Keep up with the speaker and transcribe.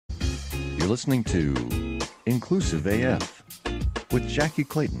listening to Inclusive AF with Jackie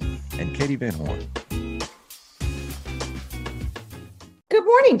Clayton and Katie Van Horn. Good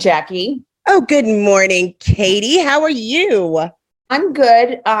morning, Jackie. Oh, good morning, Katie. How are you? I'm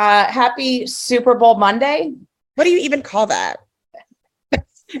good. Happy Super Bowl Monday. What do you even call that?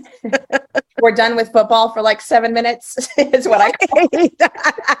 We're done with football for like 7 minutes is what I call it.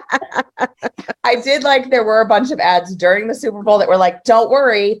 I did there were a bunch of ads during the Super Bowl that were like, don't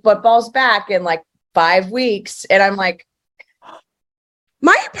worry, football's back in like 5 weeks. And I'm like,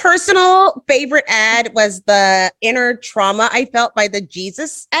 my personal favorite ad was the inner trauma I felt by the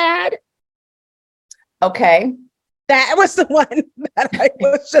Jesus ad. okay. That was the one that I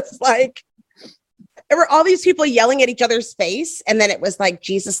was just like, there were all these people yelling at each other's face. And then it was like,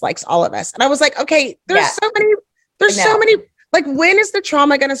 Jesus likes all of us. And I was like, okay, there's so many, like, when is the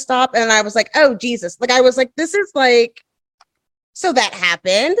trauma going to stop? And I was like, oh, Jesus. Like, I was like, this is like, so that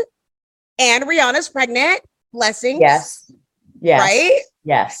happened. And Rihanna's pregnant. Blessings. Yes. Right?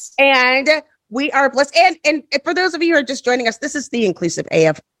 Yes. And we are blessed. And for those of you who are just joining us, this is the Inclusive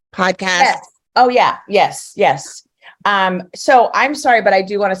AF podcast. Yes. Oh, yeah. Yes. So I'm sorry, but I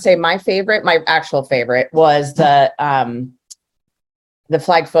do want to say my actual favorite was the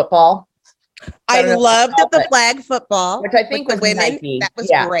flag football. I loved the flag football, which I think was women. Nike. That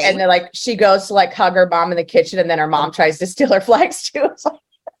was great. And then she goes to hug her mom in the kitchen, and then her mom tries to steal her flags too.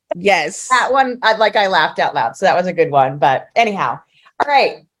 Yes, that one I laughed out loud. So that was a good one. But anyhow, all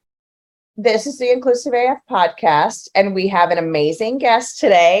right. This is the Inclusive AF podcast, and we have an amazing guest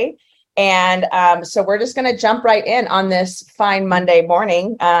today. And so we're just going to jump right in on this fine Monday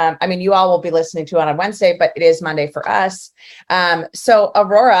morning. You all will be listening to it on Wednesday, but it is Monday for us. So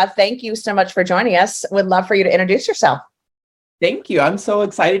Aurora, thank you so much for joining us. Would love for you to introduce yourself. Thank you. I'm so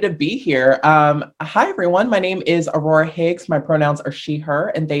excited to be here. Hi, everyone. My name is Aurora Higgs. My pronouns are she, her,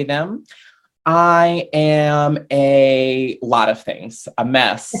 and they, them. I am a lot of things, a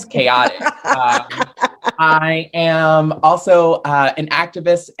mess, chaotic. I am also an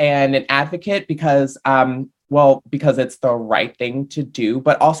activist and an advocate because it's the right thing to do,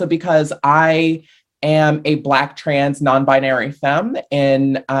 but also because I am a Black trans non-binary femme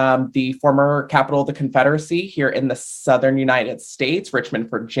in the former capital of the Confederacy here in the Southern United States, Richmond,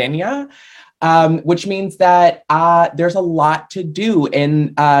 Virginia. Which means that there's a lot to do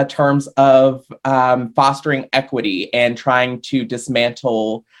in terms of fostering equity and trying to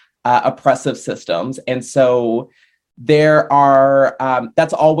dismantle oppressive systems. And so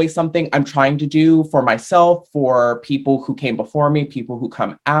that's always something I'm trying to do for myself, for people who came before me, people who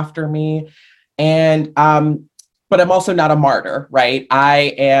come after me. And but I'm also not a martyr, right?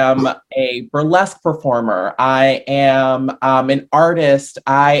 I am a burlesque performer. I am an artist.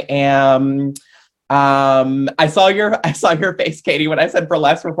 I am. I saw your face, Katie, when I said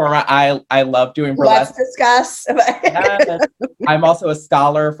burlesque performer. I love doing burlesque. Let's discuss. I'm also a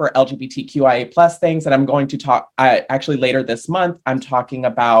scholar for LGBTQIA plus things, and I'm going to talk. Actually, later this month, I'm talking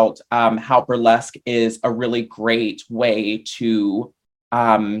about how burlesque is a really great way to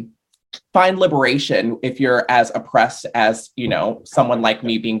find liberation if you're as oppressed as, someone like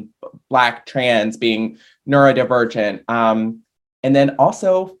me, being Black, trans, being neurodivergent. And then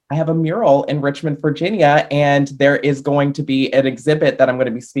also I have a mural in Richmond, Virginia, and there is going to be an exhibit that I'm going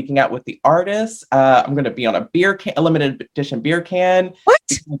to be speaking at with the artists. I'm going to be on a limited edition beer can. What?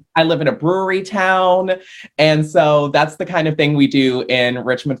 I live in a brewery town. And so that's the kind of thing we do in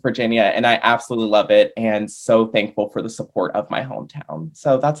Richmond, Virginia. And I absolutely love it. And so thankful for the support of my hometown.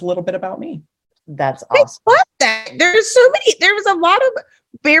 So that's a little bit about me. That's awesome. I love that. There was a lot of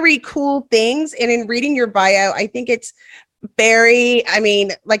very cool things. And in reading your bio, I think it's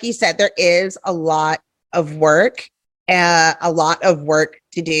like you said, there is a lot of work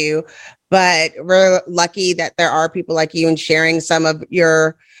to do, but we're lucky that there are people like you and sharing some of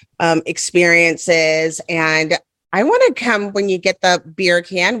your experiences. And I want to come when you get the beer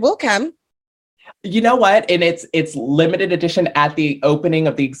can. We'll come. You know what? And it's limited edition at the opening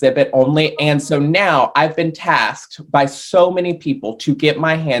of the exhibit only. And so now I've been tasked by so many people to get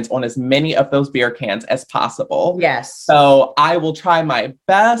my hands on as many of those beer cans as possible. Yes. So I will try my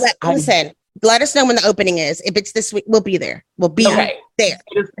best. Listen, let us know when the opening is. If it's this week, we'll be there. We'll be there.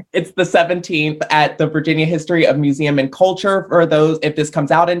 It's the 17th at the Virginia History of Museum and Culture. For those, if this comes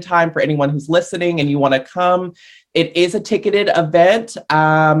out in time, for anyone who's listening and you want to come. It is a ticketed event,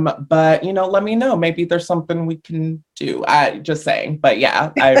 but let me know. Maybe there's something we can do. Just saying, but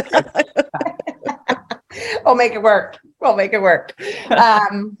yeah, we'll make it work.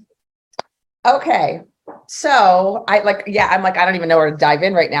 Okay, so I'm like, I don't even know where to dive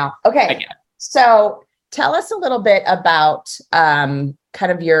in right now. Okay, so tell us a little bit about kind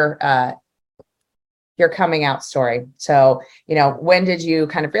of your your coming out story. So, when did you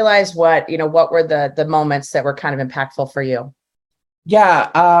kind of realize what were the moments that were kind of impactful for you?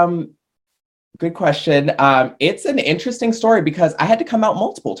 Yeah, good question. It's an interesting story because I had to come out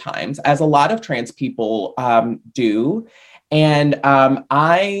multiple times, as a lot of trans people do. And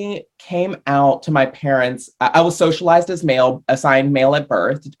I came out to my parents. I was socialized as male, assigned male at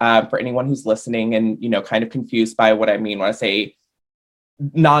birth, for anyone who's listening and, kind of confused by what I mean when I say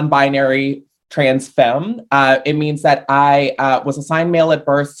non-binary trans femme. It means that I was assigned male at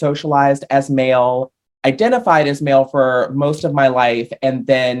birth, socialized as male, identified as male for most of my life, and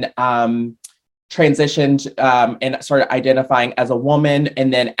then transitioned and started identifying as a woman.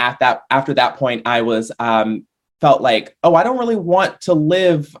 And then after that point, I was felt like, oh, I don't really want to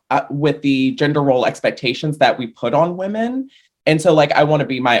live with the gender role expectations that we put on women. And so I want to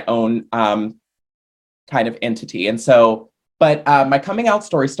be my own kind of entity. And so, but my coming out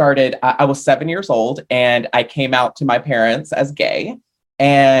story started, I was 7 years old and I came out to my parents as gay.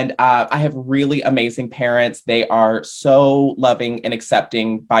 And I have really amazing parents. They are so loving and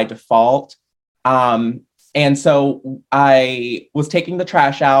accepting by default. And so I was taking the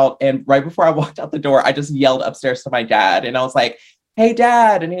trash out, and right before I walked out the door, I just yelled upstairs to my dad, and I was like, "Hey,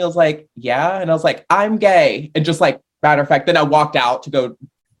 Dad." And he was like, "Yeah." And I was like, "I'm gay." And just matter of fact, then I walked out to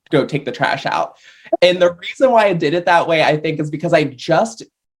go take the trash out. And the reason why I did it that way, I think, is because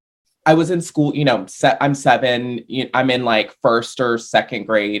I was in school, I'm 7, I'm in first or second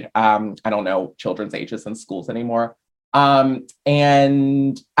grade. I don't know children's ages in schools anymore.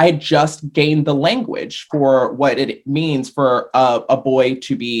 And I just gained the language for what it means for a boy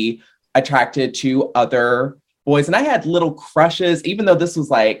to be attracted to other boys. And I had little crushes, even though this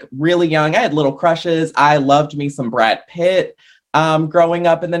was really young, I had little crushes. I loved me some Brad Pitt, growing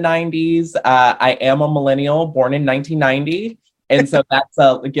up in the 90s. I am a millennial, born in 1990. And so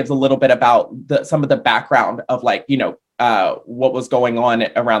it gives a little bit about some of the background of what was going on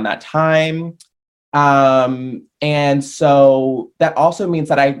around that time. And so that also means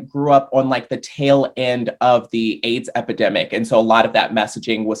that I grew up on the tail end of the AIDS epidemic. And so a lot of that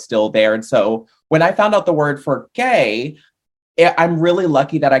messaging was still there. And so when I found out the word for gay, I'm really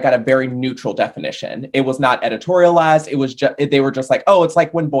lucky that I got a very neutral definition. It was not editorialized. It was just, they were just like, "Oh, it's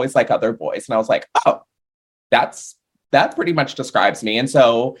like when boys like other boys." And I was like, "Oh, that pretty much describes me." And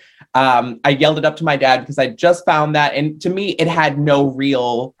so I yelled it up to my dad because I just found that. And to me, it had no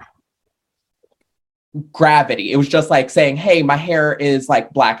real gravity. It was just saying, "Hey, my hair is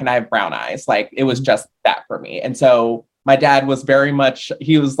black and I have brown eyes." It was just that for me. And so my dad was very much,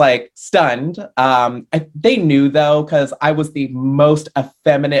 he was stunned. They knew though, because I was the most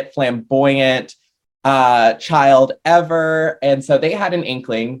effeminate, flamboyant child ever. And so they had an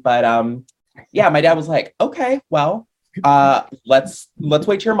inkling, but yeah, my dad was like, "Okay, well, let's wait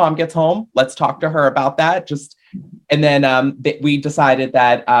till your mom gets home. Let's talk to her about that." And then we decided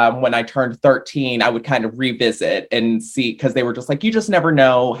that when I turned 13, I would kind of revisit and see, because they were just like, "You just never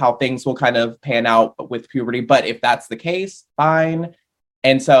know how things will kind of pan out with puberty. But if that's the case, fine."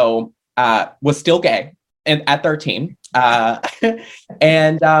 And so was still gay and at 13.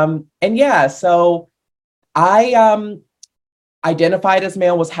 And yeah, so I identified as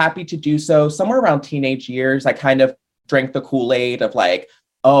male, was happy to do so. Somewhere around teenage years, I kind of drank the Kool-Aid of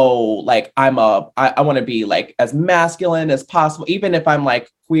oh, I want to be as masculine as possible, even if I'm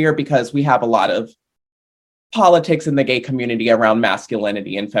queer, because we have a lot of politics in the gay community around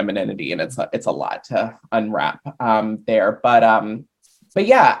masculinity and femininity, and it's a lot to unwrap there. But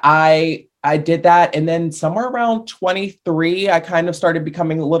yeah, I did that, and then somewhere around 23, I kind of started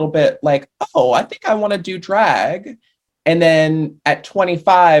becoming a little bit oh, I think I want to do drag. And then at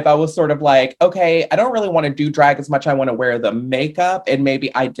 25, I was sort of okay, I don't really want to do drag as much. I want to wear the makeup and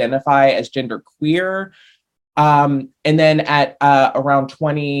maybe identify as gender queer. And then at around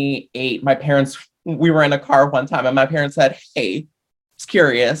 28, we were in a car one time and my parents said, "Hey, just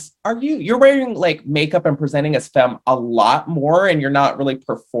curious, you're wearing makeup and presenting as femme a lot more and you're not really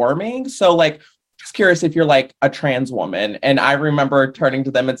performing. So just curious if you're a trans woman." And I remember turning to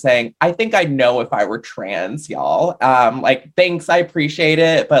them and saying, "I think I'd know if I were trans, y'all. Thanks, I appreciate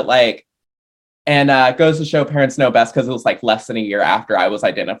it." But and goes to show parents know best, because it was less than a year after I was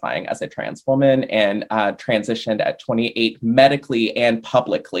identifying as a trans woman, and transitioned at 28 medically and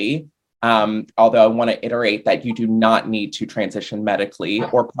publicly. Although I want to iterate that you do not need to transition medically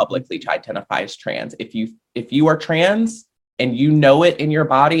or publicly to identify as trans. If you are trans, and you know it in your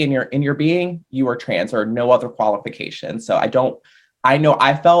body and in your being, you are trans, or no other qualification. So I know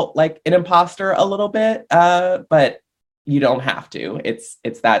I felt like an imposter a little bit, but you don't have to. It's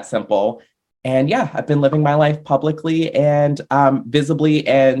that simple. And yeah, I've been living my life publicly and visibly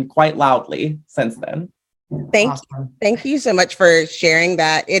and quite loudly since then. Thank you so much for sharing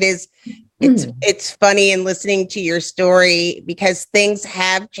that. It's funny in listening to your story because things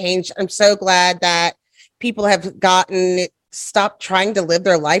have changed. I'm so glad that people have stopped trying to live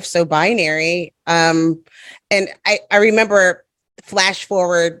their life so binary. And I remember, flash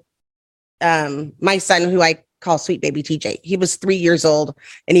forward, my son, who I call Sweet Baby TJ, he was 3 years old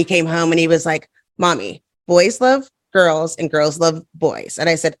and he came home and he was like, Mommy, boys love girls and girls love boys. And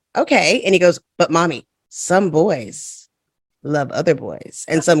I said, okay. And he goes, but Mommy, some boys love other boys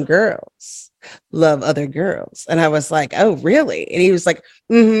and some girls love other girls. And I was like, oh, really? And he was like,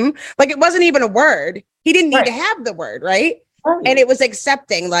 mm-hmm. Like, it wasn't even a word. He didn't need to have the word, right? And it was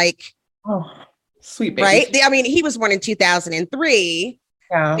accepting, like, oh, sweet baby. Right? I mean, he was born in 2003.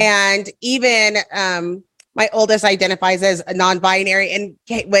 Yeah. And even my oldest identifies as a non-binary, and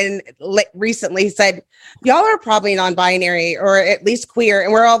when recently said, y'all are probably non-binary or at least queer.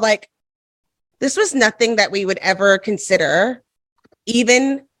 And we're all like, this was nothing that we would ever consider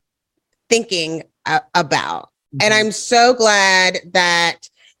even thinking about. Mm-hmm. And I'm so glad that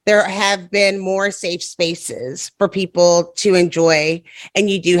there have been more safe spaces for people to enjoy, and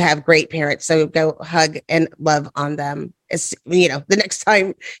you do have great parents. So go hug and love on them, as the next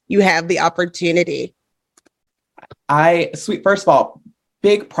time you have the opportunity. First of all,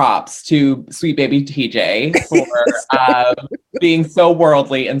 big props to Sweet Baby TJ for being so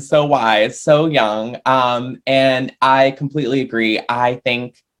worldly and so wise, so young. And I completely agree. I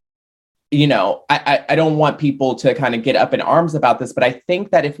think, I don't want people to kind of get up in arms about this, but I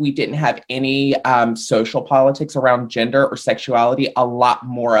think that if we didn't have any social politics around gender or sexuality, a lot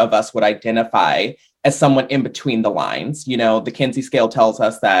more of us would identify as someone in between the lines. The Kinsey scale tells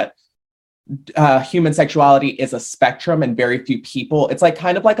us that human sexuality is a spectrum, and very few people, it's like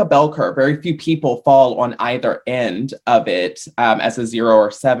kind of like a bell curve. Very few people fall on either end of it as a 0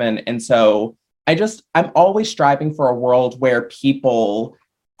 or 7. And so I'm always striving for a world where people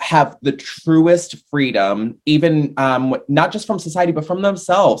have the truest freedom, even not just from society, but from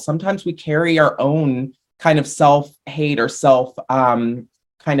themselves. Sometimes we carry our own kind of self-hate or self kind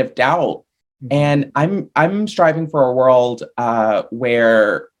of doubt. And I'm striving for a world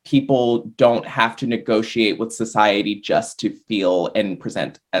where people don't have to negotiate with society just to feel and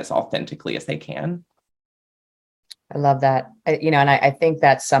present as authentically as they can. I love that. And I think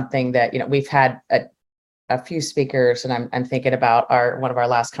that's something that, we've had a few speakers, and I'm thinking about one of our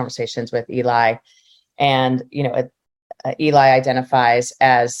last conversations with Eli, and, Eli identifies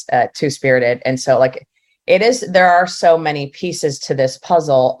as two-spirited. And so there are so many pieces to this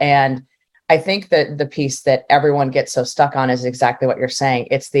puzzle. And I think that the piece that everyone gets so stuck on is exactly what you're saying.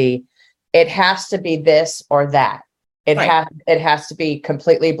 It has to be this or that. It has to be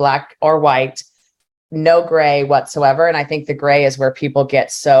completely black or white, no gray whatsoever. And I think the gray is where people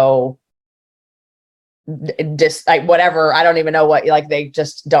get so whatever. I don't even know what, they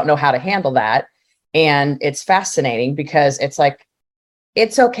just don't know how to handle that. And it's fascinating because it's like,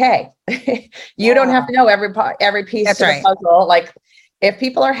 it's okay. You don't have to know every piece of the puzzle. If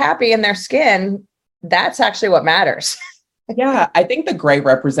people are happy in their skin, that's actually what matters. Yeah, I think the gray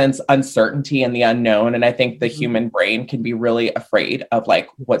represents uncertainty and the unknown. And I think the human brain can be really afraid of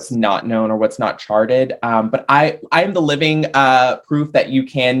what's not known or what's not charted. But I am the living proof that you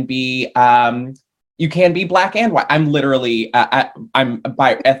can be black and white. I'm literally, I'm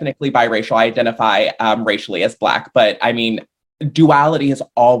ethnically biracial. I identify racially as black, but I mean, duality has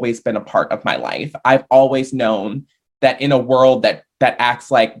always been a part of my life. I've always known that in a world that acts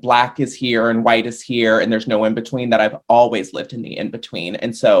like black is here and white is here and there's no in between, that I've always lived in the in between.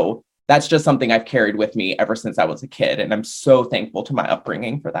 And so that's just something I've carried with me ever since I was a kid. And I'm so thankful to my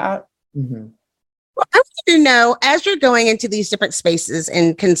upbringing for that. Mm-hmm. Well, I want to know, as you're going into these different spaces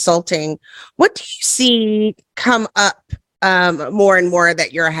and consulting, what do you see come up more and more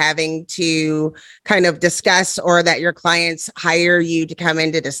that you're having to kind of discuss, or that your clients hire you to come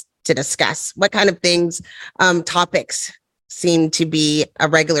in to discuss? What kind of things, topics seem to be a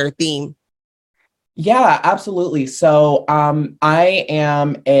regular theme? Yeah, absolutely. So I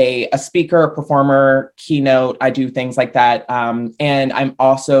am a speaker, performer, keynote. I do things like that. And I'm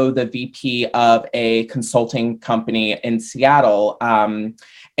also the VP of a consulting company in Seattle.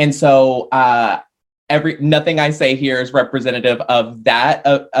 And so nothing I say here is representative of that,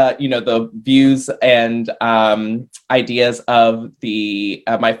 the views and ideas of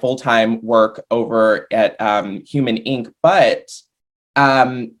my full-time work over at Human Inc. But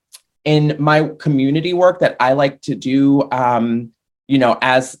in my community work that I like to do,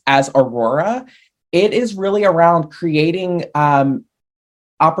 as Aurora, it is really around creating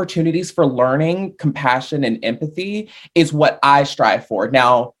opportunities for learning, compassion, and empathy is what I strive for.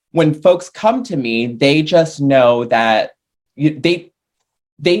 Now, when folks come to me, they just know that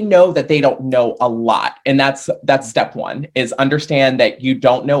they know that they don't know a lot. And that's step one, is understand that you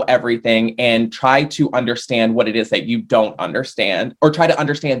don't know everything and try to understand what it is that you don't understand, or try to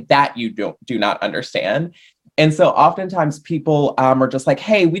understand that you do not understand. And so oftentimes people are just like,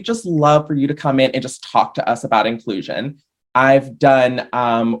 hey, we just love for you to come in and just talk to us about inclusion. I've done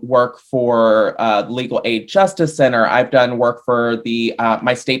work for Legal Aid Justice Center. I've done work for the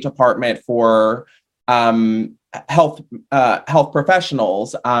my state department for health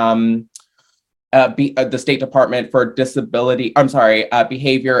professionals, the State Department for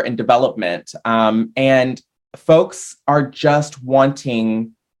Behavior and Development. And folks are just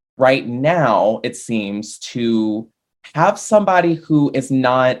wanting right now, it seems, to have somebody who is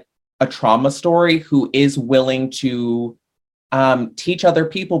not a trauma story, who is willing to teach other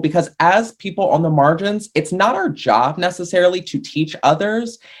people, because as people on the margins, it's not our job necessarily to teach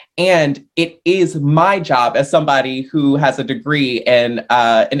others. And it is my job as somebody who has a degree in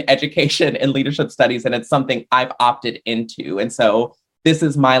education and leadership studies, and it's something I've opted into. And so this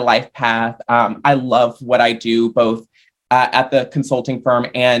is my life path. I love what I do, both at the consulting firm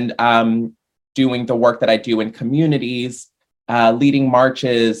and doing the work that I do in communities. Leading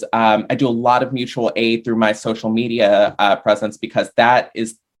marches. I do a lot of mutual aid through my social media presence, because that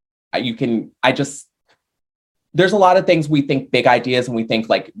is, there's a lot of things we think big ideas and we think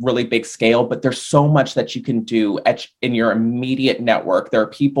like really big scale, but there's so much that you can do in your immediate network. There are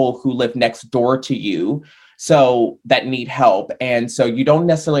people who live next door to you, so that need help. And so you don't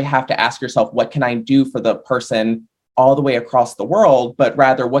necessarily have to ask yourself, what can I do for the person all the way across the world, but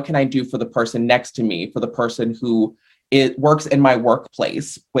rather, what can I do for the person next to me, for the person who works in my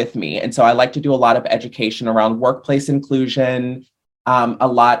workplace with me. And so I like to do a lot of education around workplace inclusion, a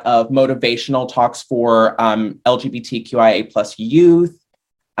lot of motivational talks for LGBTQIA plus youth.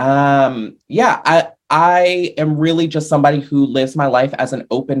 I am really just somebody who lives my life as an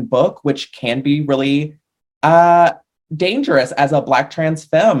open book, which can be really dangerous as a Black trans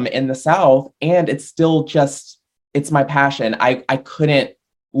femme in the South. And it's still it's my passion. I couldn't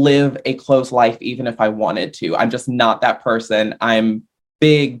live a closed life even if I wanted to. I'm just not that person. I'm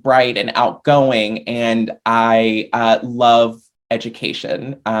big, bright, and outgoing, and I love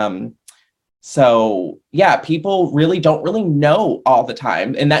education. So yeah, people really don't really know all the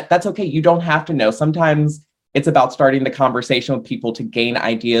time, and that's okay. You don't have to know. Sometimes it's about starting the conversation with people to gain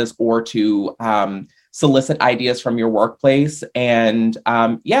ideas or to solicit ideas from your workplace. And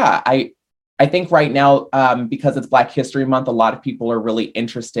I think right now, because it's Black History Month, a lot of people are really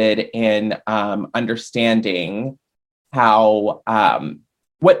interested in understanding how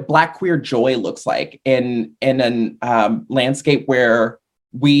what Black queer joy looks like in a landscape where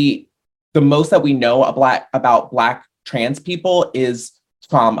the most that we know about Black trans people is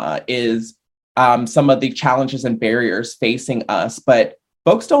trauma, is some of the challenges and barriers facing us. But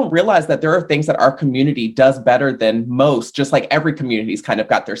folks don't realize that there are things that our community does better than most, just like every community's kind of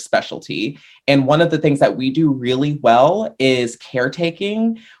got their specialty. And one of the things that we do really well is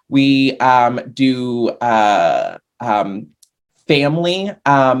caretaking. We do family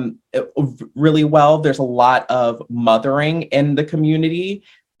really well. There's a lot of mothering in the community.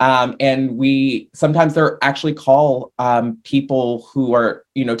 And we sometimes they're actually call people who are,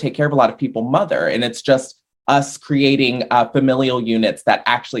 take care of a lot of people mother. And it's just us creating familial units that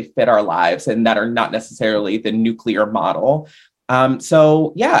actually fit our lives and that are not necessarily the nuclear model.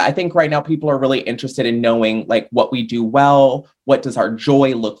 I think right now people are really interested in knowing like what we do well, what does our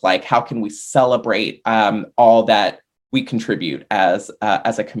joy look like, how can we celebrate all that we contribute as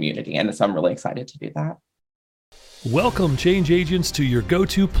a community, and so I'm really excited to do that. Welcome, change agents, to your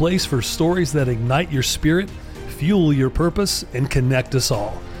go-to place for stories that ignite your spirit, fuel your purpose, and connect us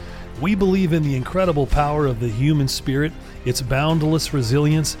all. We believe in the incredible power of the human spirit, its boundless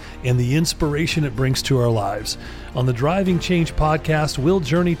resilience, and the inspiration it brings to our lives. On the Driving Change podcast, we'll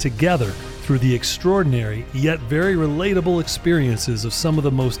journey together through the extraordinary yet very relatable experiences of some of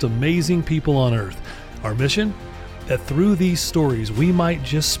the most amazing people on earth. Our mission? That through these stories, we might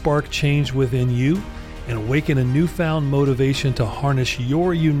just spark change within you and awaken a newfound motivation to harness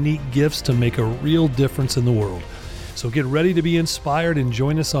your unique gifts to make a real difference in the world. So get ready to be inspired and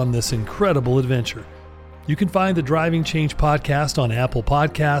join us on this incredible adventure. You can find the Driving Change podcast on Apple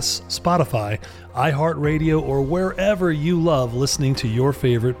Podcasts, Spotify, iHeartRadio, or wherever you love listening to your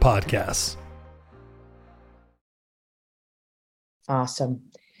favorite podcasts. Awesome.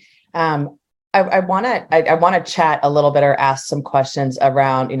 I want to chat a little bit or ask some questions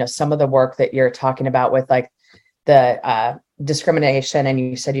around, some of the work that you're talking about with like the discrimination. And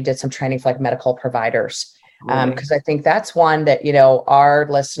you said you did some training for like medical providers. Because I think that's one that, our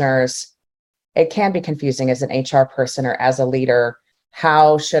listeners, it can be confusing as an HR person or as a leader.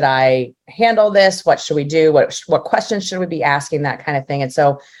 How should I handle this? What should we do? What questions should we be asking? That kind of thing. And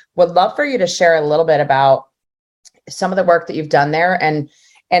so would love for you to share a little bit about some of the work that you've done there and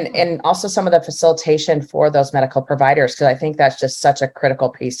also some of the facilitation for those medical providers, because I think that's just such a critical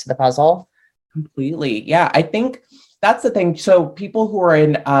piece to the puzzle. Completely. Yeah, I think that's the thing. So people who are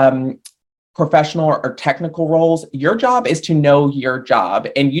in professional or technical roles, your job is to know your job.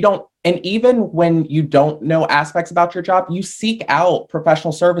 And even when you don't know aspects about your job, you seek out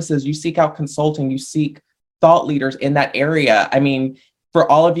professional services, you seek out consulting, you seek thought leaders in that area. I mean, for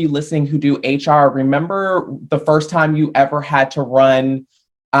all of you listening who do HR, remember the first time you ever had to run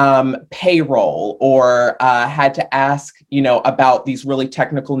payroll or had to ask, about these really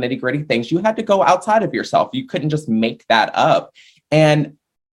technical nitty-gritty things. You had to go outside of yourself. You couldn't just make that up. And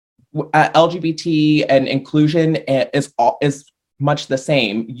LGBT and inclusion is much the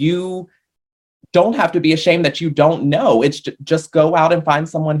same. You don't have to be ashamed that you don't know. It's just go out and find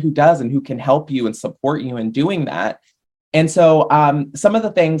someone who does and who can help you and support you in doing that. And so some of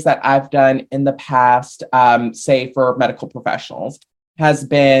the things that I've done in the past, say for medical professionals, has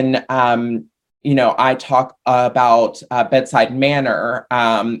been, I talk about bedside manner,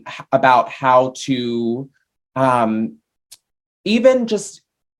 about how to even just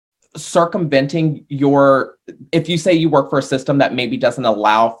circumventing if you say you work for a system that maybe doesn't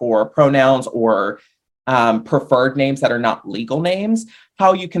allow for pronouns or preferred names that are not legal names,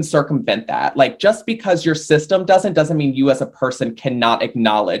 how you can circumvent that. Like, just because your system doesn't mean you as a person cannot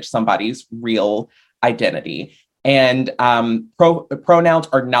acknowledge somebody's real identity. And pronouns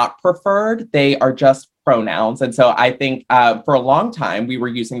are not preferred. They are just pronouns. And so I think for a long time, we were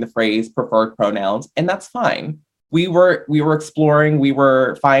using the phrase preferred pronouns, and that's fine. We were exploring, we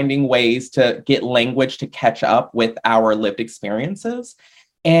were finding ways to get language to catch up with our lived experiences.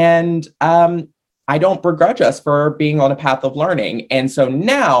 And I don't begrudge us for being on a path of learning. And so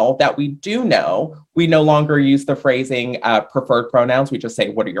now that we do know, we no longer use the phrasing preferred pronouns. We just say,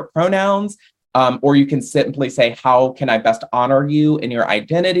 what are your pronouns? Or you can simply say, how can I best honor you in your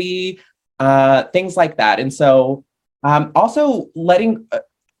identity? Things like that. And so also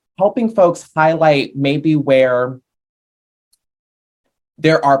helping folks highlight maybe where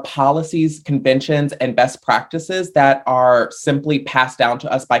there are policies, conventions, and best practices that are simply passed down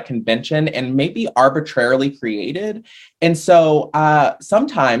to us by convention and maybe arbitrarily created. And so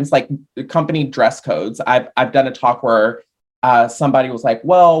sometimes, like company dress codes, I've done a talk where somebody was like,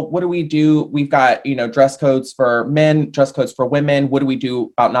 well, what do we do? We've got, dress codes for men, dress codes for women. What do we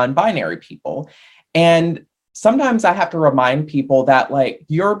do about non-binary people? And sometimes I have to remind people that, like,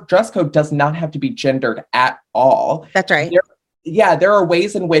 your dress code does not have to be gendered at all. That's right. There are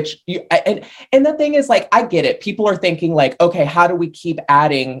ways in which and the thing is, like, I get it. People are thinking like, okay, how do we keep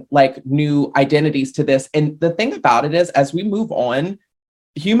adding like new identities to this? And the thing about it is, as we move on,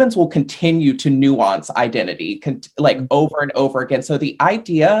 humans will continue to nuance identity over and over again. So the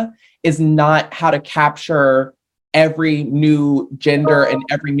idea is not how to capture every new gender and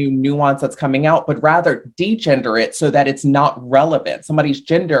every new nuance that's coming out, but rather degender it so that it's not relevant. Somebody's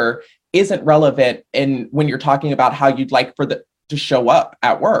gender isn't relevant when you're talking about how you'd like to show up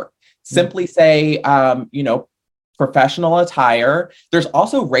at work. Simply say, professional attire. There's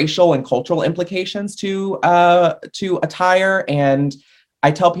also racial and cultural implications to attire. And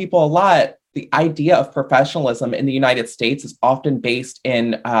I tell people a lot, the idea of professionalism in the United States is often based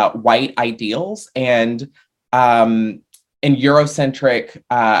in white ideals and Eurocentric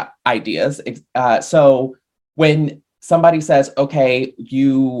ideas. So when somebody says, okay,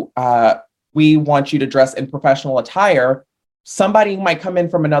 we want you to dress in professional attire, somebody might come in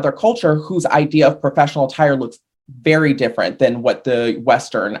from another culture whose idea of professional attire looks very different than what the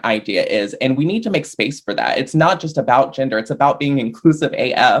Western idea is. And we need to make space for that. It's not just about gender. It's about being inclusive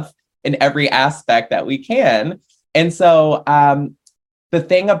AF in every aspect that we can. And so the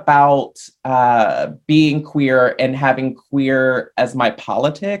thing about being queer and having queer as my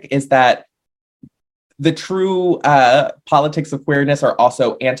politic is that the true politics of queerness are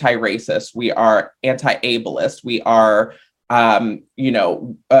also anti-racist. We are anti-ableist. We are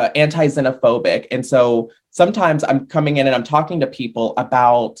anti-xenophobic. And so sometimes I'm coming in and I'm talking to people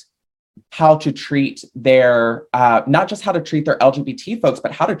about how to treat their, not just how to treat their LGBT folks,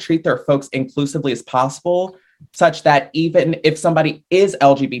 but how to treat their folks inclusively as possible, such that even if somebody is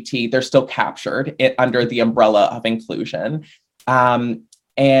LGBT, they're still captured under the umbrella of inclusion. So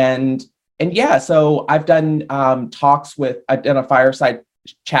I've done talks I've done a fireside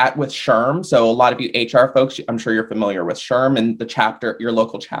chat with SHRM. So a lot of you HR folks, I'm sure you're familiar with SHRM and the chapter, your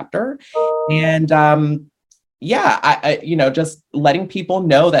local chapter. And yeah, just letting people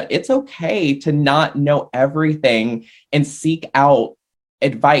know that it's okay to not know everything and seek out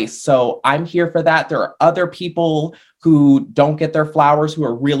advice. So I'm here for that. There are other people who don't get their flowers who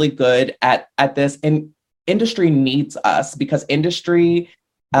are really good at this. And industry needs us because industry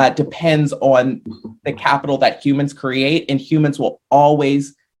depends on the capital that humans create, and humans will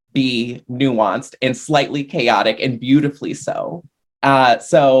always be nuanced and slightly chaotic and beautifully so.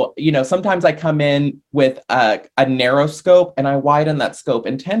 So, sometimes I come in with a narrow scope and I widen that scope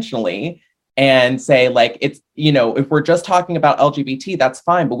intentionally and say, like, it's, if we're just talking about LGBT, that's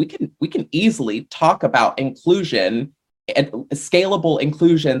fine, but we can easily talk about inclusion and scalable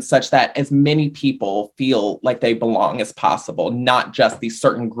inclusion such that as many people feel like they belong as possible, not just these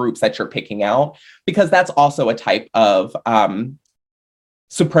certain groups that you're picking out, because that's also a type of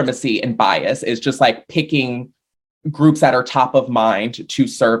supremacy and bias, is just like picking groups that are top of mind to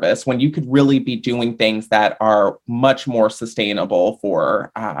service when you could really be doing things that are much more sustainable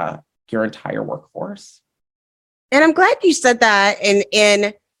for your entire workforce. And I'm glad you said that.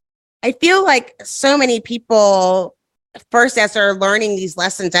 And I feel like so many people, first, as they're learning these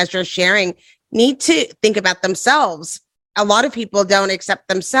lessons, as you're sharing, need to think about themselves. A lot of people don't accept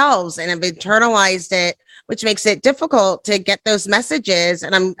themselves and have internalized it, which makes it difficult to get those messages.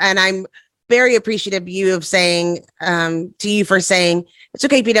 And I'm very appreciative of you of saying to you for saying it's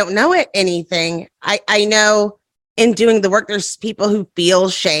okay if you don't know anything. I know in doing the work, there's people who feel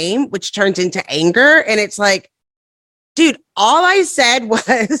shame, which turns into anger. And it's like, dude, all I said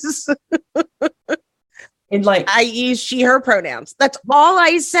was and like I use she, her pronouns. That's all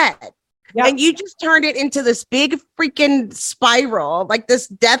I said. Yeah. And you just turned it into this big freaking spiral, like this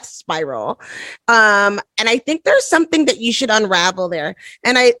death spiral. And I think there's something that you should unravel there.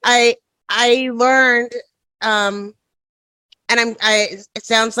 And I learned, it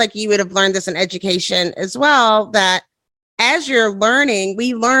sounds like you would have learned this in education as well, that as you're learning,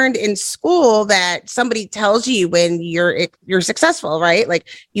 we learned in school that somebody tells you when you're successful, right? Like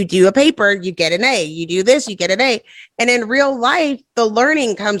you do a paper, you get an A, you do this, you get an A. And in real life, the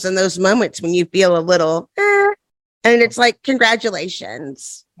learning comes in those moments when you feel a little, and it's like,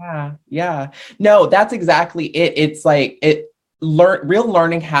 congratulations. Yeah. No, that's exactly it. It's like real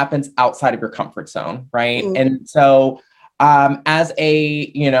learning happens outside of your comfort zone, right? Mm-hmm. And so as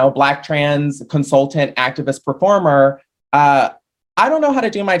a, Black trans consultant, activist, performer, I don't know how to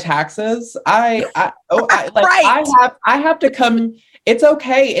do my taxes. I have to come. It's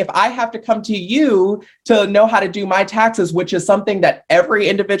okay if I have to come to you to know how to do my taxes, which is something that every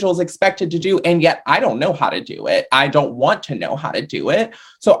individual is expected to do. And yet I don't know how to do it. I don't want to know how to do it.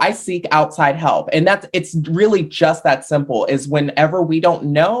 So I seek outside help. And it's really just that simple, is whenever we don't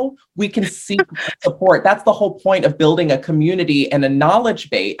know, we can seek support. That's the whole point of building a community and a knowledge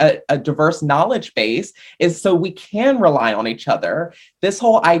base, a diverse knowledge base, is so we can rely on each other. This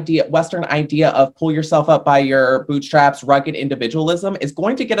whole idea, Western idea of pull yourself up by your bootstraps, rugged individualism, is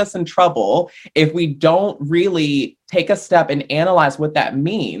going to get us in trouble if we don't really take a step and analyze what that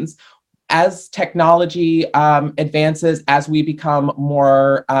means. As technology advances, as we become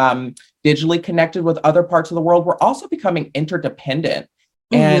more digitally connected with other parts of the world, we're also becoming interdependent.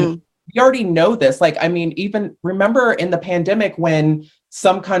 Mm-hmm. And we already know this. Like, I mean, even remember in the pandemic when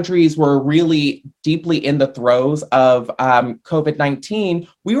some countries were really deeply in the throes of COVID-19,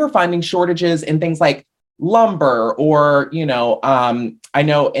 we were finding shortages in things like lumber or, I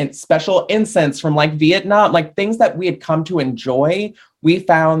know in special incense from like Vietnam, like things that we had come to enjoy. We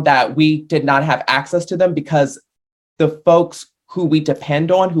found that we did not have access to them because the folks who we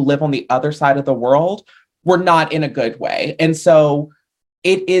depend on, who live on the other side of the world, were not in a good way. And so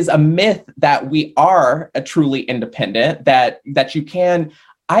it is a myth that we are a truly independent, that you can.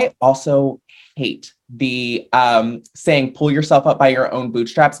 I also hate the saying, pull yourself up by your own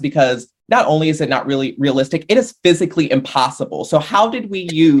bootstraps, because not only is it not really realistic, it is physically impossible. So how are we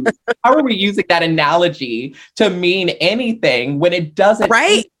using that analogy to mean anything when it doesn't?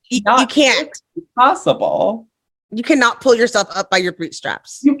 Right. You can't. Possible. You cannot pull yourself up by your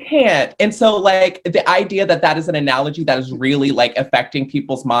bootstraps. You can't. And so like the idea that is an analogy that is really like affecting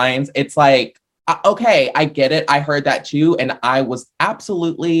people's minds, it's like, okay, I get it. I heard that too. And I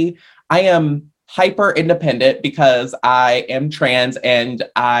am hyper independent because I am trans and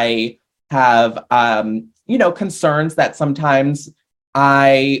I have, concerns that sometimes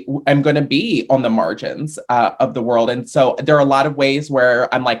I am going to be on the margins of the world. And so there are a lot of ways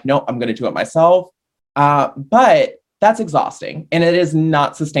where I'm like, no, I'm going to do it myself. But that's exhausting, and it is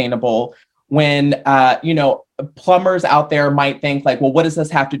not sustainable when, plumbers out there might think like, well, what does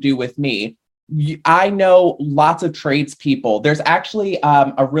this have to do with me? I know lots of tradespeople. There's actually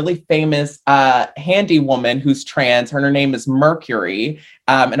a really famous handy woman who's trans. Her name is Mercury,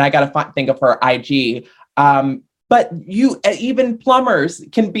 and I got to think of her IG. But even plumbers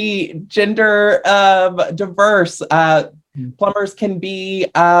can be gender diverse. Plumbers can be,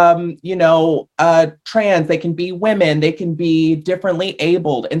 trans. They can be women. They can be differently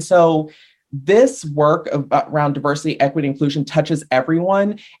abled, and so this work around diversity, equity, inclusion touches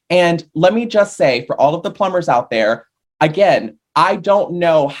everyone. And let me just say, for all of the plumbers out there, again, I don't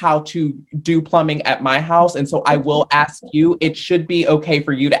know how to do plumbing at my house. And so I will ask you. It should be okay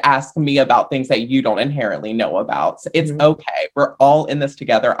for you to ask me about things that you don't inherently know about. So it's okay. We're all in this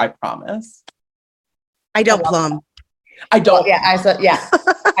together. I promise. I don't plumb. I don't. Yeah, I said, yeah.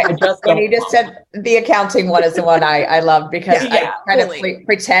 I just When don't. you just said the accounting one is the one I love because Yeah, I kind fully. of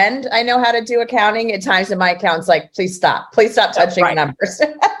pretend I know how to do accounting at times, and my account's like, please stop touching Right. numbers.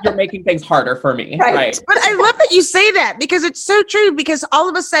 You're making things harder for me. Right. Right. But I love that you say that because it's so true. Because all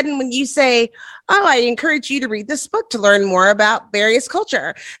of a sudden, when you say, "Oh, I encourage you to read this book to learn more about various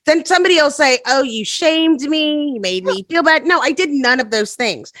culture," then somebody will say, "Oh, you shamed me. You made me feel bad." No, I did none of those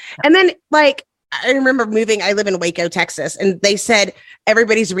things. And then, like, I remember moving. I live in Waco, Texas, and they said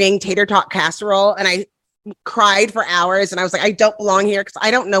everybody's bringing tater tot casserole, and I cried for hours. And I was like, I don't belong here because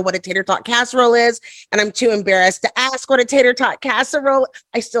I don't know what a tater tot casserole is, and I'm too embarrassed to ask what a tater tot casserole.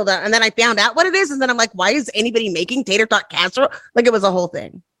 I still don't. And then I found out what it is, and then I'm like, why is anybody making tater tot casserole? Like, it was a whole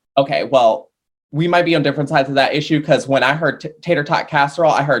thing. Okay. Well, we might be on different sides of that issue because when I heard tater tot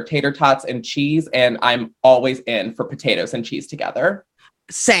casserole, I heard tater tots and cheese, and I'm always in for potatoes and cheese together.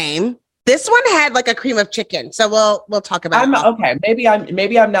 Same. This one had like a cream of chicken, so we'll talk about. I'm it. okay. Maybe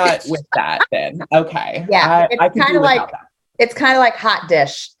I'm not with that then. Okay. Yeah, I it's could kind do of without like that. it's kind of like hot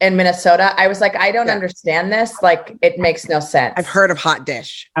dish in Minnesota. I was like, I don't Yeah. understand this. Like, it makes no sense. I've heard of hot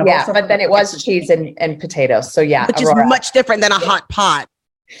dish, I've Yeah, also but then it was cheese and potatoes. So yeah, which Aurora. is much different than a hot pot.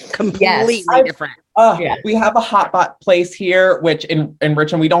 Completely I've- different. Yeah. We have a hot pot place here, which in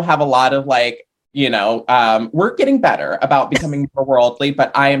Richmond, we don't have a lot of like, we're getting better about becoming more worldly,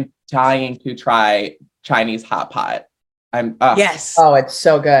 but I am dying to try Chinese hot pot. Yes. Oh, it's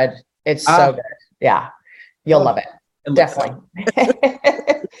so good. It's so good. Yeah. You'll love it. It looks Definitely.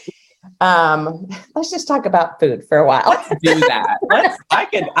 Let's just talk about food for a while. Let's do that.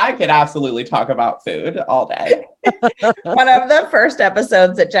 I could absolutely talk about food all day. One of the first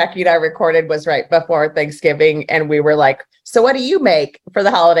episodes that Jackie and I recorded was right before Thanksgiving. And we were like, so what do you make for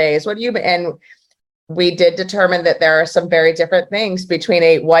the holidays? What do you, and we did determine that there are some very different things between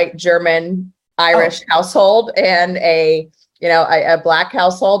a white German Irish household and a black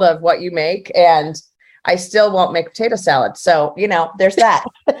household of what you make. And I still won't make potato salad. So, there's that.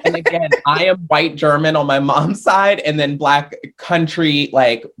 And again, I am white German on my mom's side, and then black country,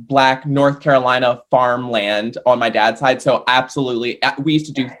 like black North Carolina farmland on my dad's side. So absolutely, we used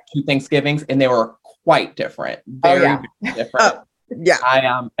to do 2 Thanksgivings, and they were quite different. Very different. Yeah.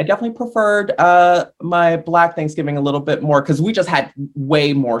 I definitely preferred my black Thanksgiving a little bit more because we just had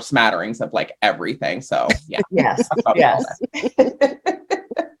way more smatterings of like everything. So yeah. Yes. Yes.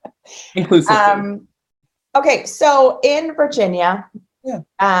 Inclusive. food. Okay, so in Virginia,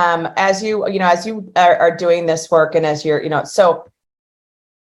 as you are doing this work, and as you're, so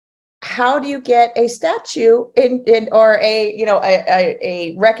how do you get a statue in or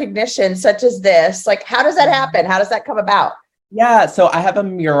a recognition such as this? Like, how does that happen? How does that come about? Yeah, so I have a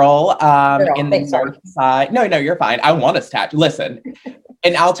mural in the Thanks, sorry. north side. No, you're fine. I want a statue. Listen,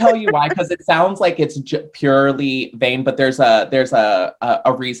 and I'll tell you why, because it sounds like it's purely vain, but there's a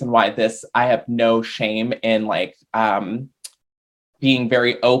reason why I have no shame in like being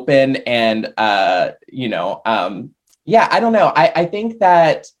very open and I don't know. I think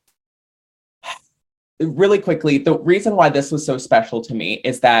that really quickly, the reason why this was so special to me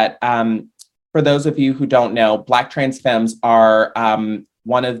is that for those of you who don't know, Black trans femmes are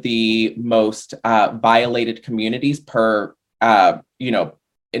one of the most violated communities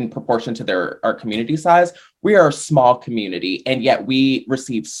in proportion to our community size. We are a small community, and yet we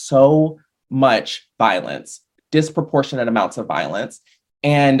receive so much violence, disproportionate amounts of violence.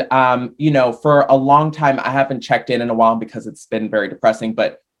 And, for a long time, I haven't checked in a while because it's been very depressing,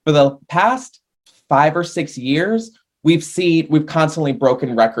 but for the past 5 or 6 years, we've constantly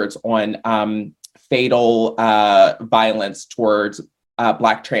broken records on fatal violence towards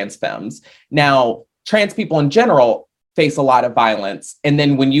Black trans femmes. Now, trans people in general face a lot of violence. And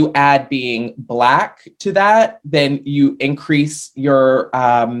then when you add being Black to that, then you increase your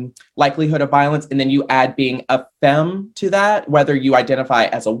likelihood of violence. And then you add being a femme to that, whether you identify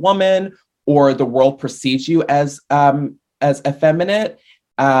as a woman or the world perceives you as effeminate.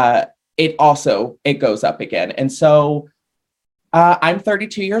 it goes up again. And so I'm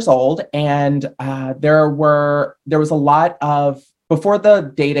 32 years old, and there was a lot of, before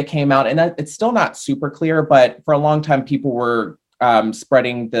the data came out, and it's still not super clear, but for a long time, people were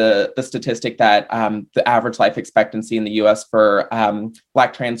spreading the statistic that the average life expectancy in the US for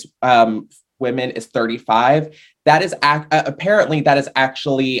Black trans women is 35. That is apparently that is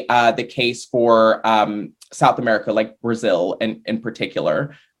actually the case for South America, like Brazil in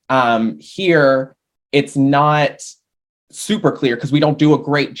particular. Here, it's not super clear because we don't do a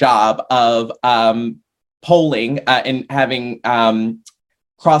great job of polling and having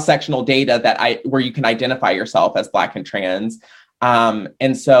cross-sectional data where you can identify yourself as Black and trans.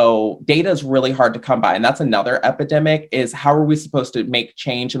 And so data is really hard to come by. And that's another epidemic, is how are we supposed to make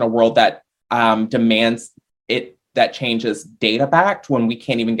change in a world that demands it, that changes data backed, when we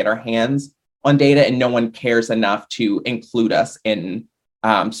can't even get our hands on data and no one cares enough to include us in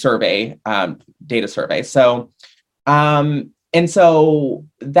data survey. So, and so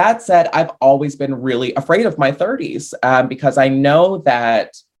that said, I've always been really afraid of my 30s because I know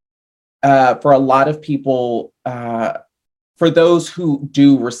that for a lot of people, for those who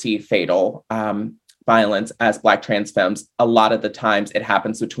do receive fatal violence as Black trans femmes, a lot of the times it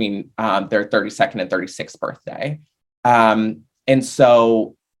happens between their 32nd and 36th birthday. And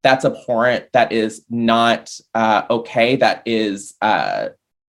so that's abhorrent. That is not okay. That is, I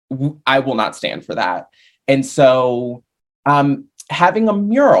will not stand for that. And so having a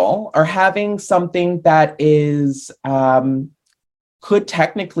mural or having something that is, could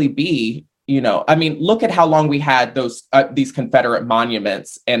technically be, I mean, look at how long we had these Confederate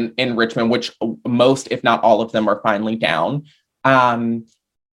monuments in Richmond, which most, if not all of them, are finally down. And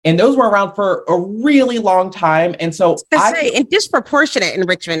those were around for a really long time. And so and disproportionate in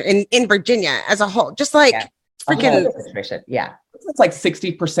Richmond, in Virginia as a whole, just like freaking. Yeah. It's like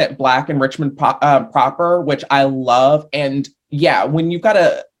 60% Black in Richmond proper, which I love. And yeah, when you've got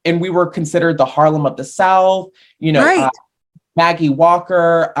and we were considered the Harlem of the South, Right. Maggie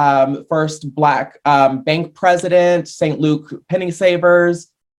Walker, first Black bank president, St. Luke penny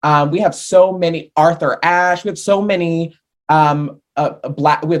savers. We have so many, Arthur Ashe. We have so many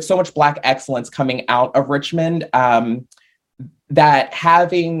we have so much Black excellence coming out of Richmond, that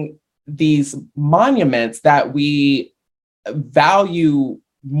having these monuments that we value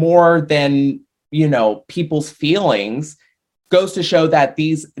more than, people's feelings, goes to show that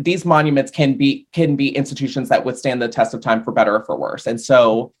these monuments can be institutions that withstand the test of time, for better or for worse. And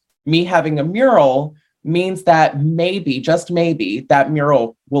so me having a mural means that maybe, just maybe, that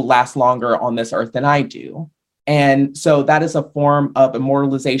mural will last longer on this earth than I do. And so that is a form of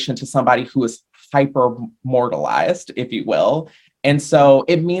immortalization to somebody who is hyper mortalized, if you will. And so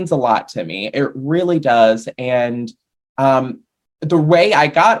it means a lot to me. It really does. And the way I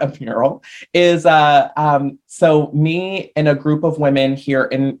got a mural is, so me and a group of women here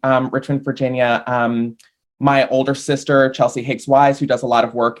in Richmond, Virginia, my older sister, Chelsea Higgs Wise, who does a lot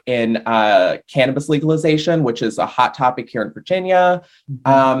of work in cannabis legalization, which is a hot topic here in Virginia.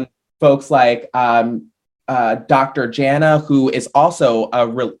 Folks like Dr. Jana, who is also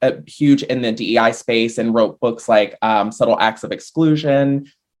a huge in the DEI space and wrote books like Subtle Acts of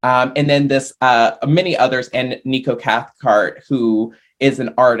Exclusion. And then many others, and Nico Cathcart, who is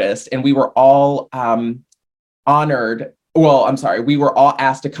an artist. And we were all honored. Well, I'm sorry, we were all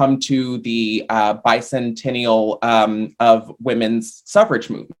asked to come to the bicentennial of women's suffrage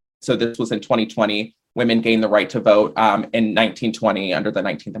movement. So this was in 2020. Women gained the right to vote in 1920 under the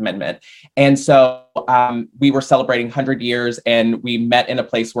 19th Amendment. And so we were celebrating 100 years, and we met in a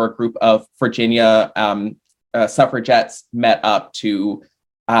place where a group of Virginia suffragettes met up to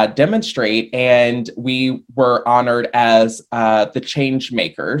demonstrate, and we were honored as the change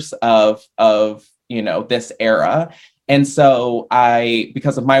makers of this era. And so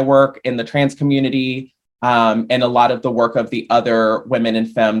because of my work in the trans community and a lot of the work of the other women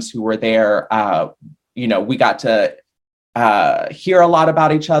and femmes who were there, we got to hear a lot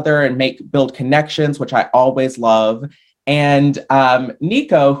about each other and build connections, which I always love. And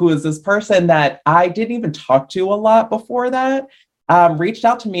Nico, who is this person that I didn't even talk to a lot before that, reached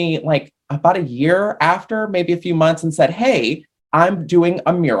out to me like about a year after, maybe a few months, and said, "Hey, I'm doing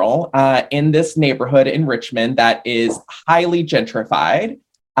a mural in this neighborhood in Richmond that is highly gentrified.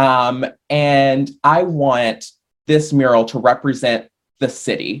 And I want this mural to represent the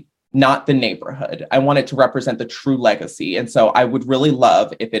city, not the neighborhood. I want it to represent the true legacy. And so I would really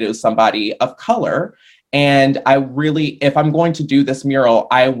love if it is somebody of color. And if I'm going to do this mural,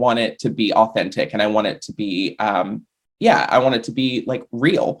 I want it to be authentic, and I want it to be, I want it to be like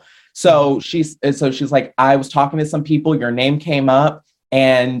real." So she's like, "I was talking to some people, your name came up.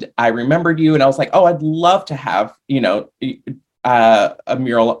 And I remembered you, and I was like, oh, I'd love to have, a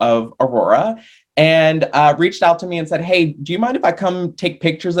mural of Aurora, and reached out to me and said, hey, do you mind if I come take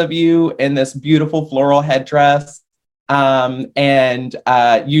pictures of you in this beautiful floral headdress, and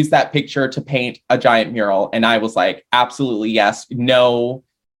use that picture to paint a giant mural? And I was like, absolutely, yes. No,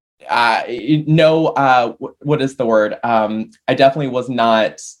 what is the word? I definitely was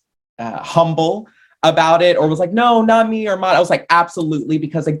not humble about it, or was like, no, not me, or I was like, absolutely,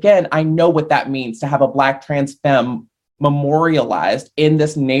 because again, I know what that means to have a Black trans femme memorialized in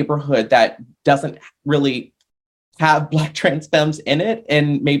this neighborhood that doesn't really have Black trans femmes in it,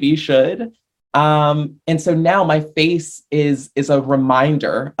 and maybe should. And so now my face is a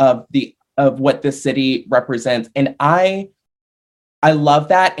reminder of what this city represents, and I love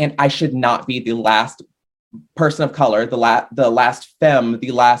that, and I should not be the last person of color, the last femme,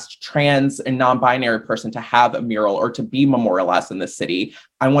 the last trans and non-binary person to have a mural or to be memorialized in this city.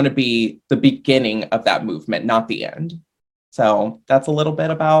 I want to be the beginning of that movement, not the end. So that's a little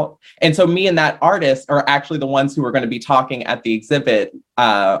bit about, and so me and that artist are actually the ones who are going to be talking at the exhibit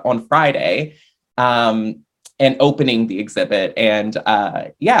on Friday, and opening the exhibit. And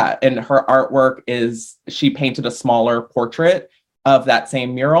and her artwork is, she painted a smaller portrait of that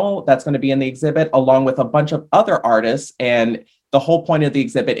same mural that's going to be in the exhibit, along with a bunch of other artists. And the whole point of the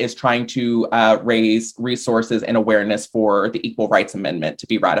exhibit is trying to raise resources and awareness for the Equal Rights Amendment to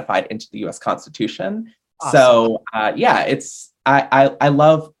be ratified into the U.S. Constitution. Awesome. So it's I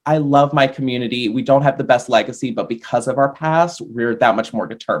love my community. We don't have the best legacy, but because of our past, we're that much more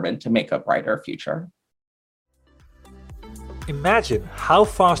determined to make a brighter future. Imagine how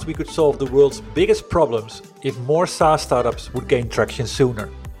fast we could solve the world's biggest problems if more SaaS startups would gain traction sooner.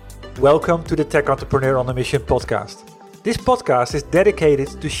 Welcome to the Tech Entrepreneur on a Mission podcast. This podcast is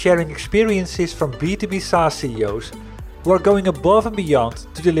dedicated to sharing experiences from B2B SaaS CEOs who are going above and beyond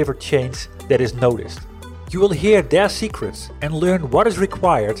to deliver change that is noticed. You will hear their secrets and learn what is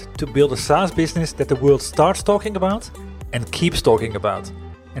required to build a SaaS business that the world starts talking about and keeps talking about,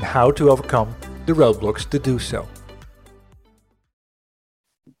 and how to overcome the roadblocks to do so.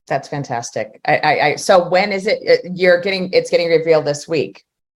 That's fantastic. So when is it? It's getting revealed this week.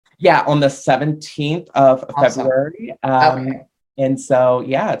 Yeah, on the 17th of Awesome. February. Okay. And so,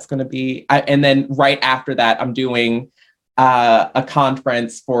 it's going to be, and then right after that, I'm doing a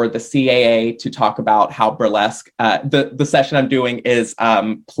conference for the CAA to talk about how burlesque, the session I'm doing is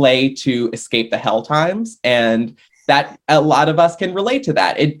play to escape the hell times. And that a lot of us can relate to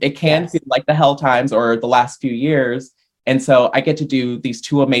that. It can feel like the hell times or the last few years. And so I get to do these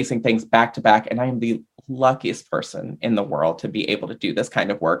two amazing things back to back. And I am the luckiest person in the world to be able to do this kind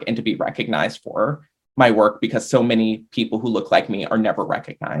of work and to be recognized for my work, because so many people who look like me are never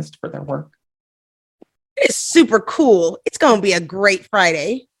recognized for their work. It's super cool. It's going to be a great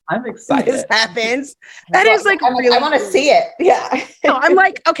Friday. I'm excited. This happens. That is like really. I want to see it. Yeah. No, I'm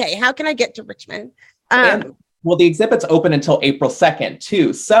like, okay, how can I get to Richmond? Well, the exhibit's open until April 2nd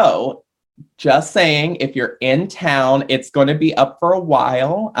too. So just saying, if you're in town, it's going to be up for a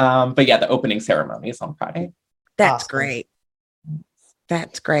while. But the opening ceremony is on Friday. That's Awesome. great.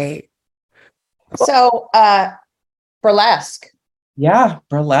 That's great. So, burlesque. Yeah,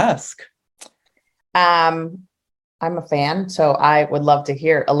 burlesque. I'm a fan, so I would love to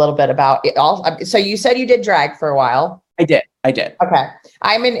hear a little bit about it all. So you said you did drag for a while. I did. Okay.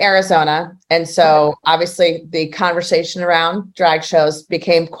 I'm in Arizona. And so obviously the conversation around drag shows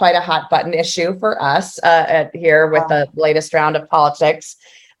became quite a hot button issue for us here with the latest round of politics.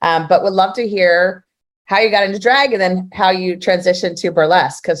 But would love to hear how you got into drag and then how you transitioned to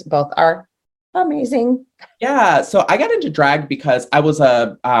burlesque, because both are amazing. Yeah. So I got into drag because I was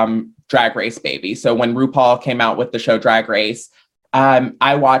a Drag Race baby. So when RuPaul came out with the show Drag Race,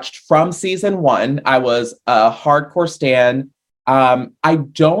 I watched from season 1. I was a hardcore stan. I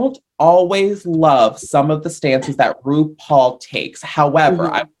don't always love some of the stances that RuPaul takes. However,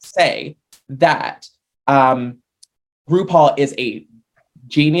 I would say that RuPaul is a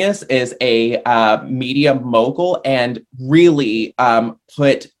genius, is a media mogul, and really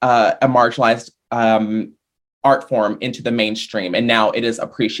put a marginalized art form into the mainstream. And now it is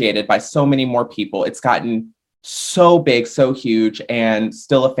appreciated by so many more people. It's gotten so big, so huge, and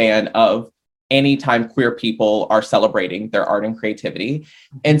still a fan of anytime queer people are celebrating their art and creativity.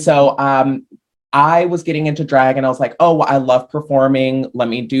 And so I was getting into drag and I was like, oh, I love performing. Let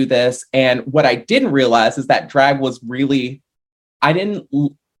me do this. And what I didn't realize is that drag was really, I didn't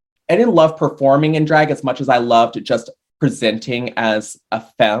love performing in drag as much as I loved just presenting as a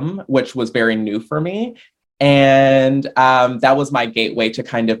femme, which was very new for me. And that was my gateway to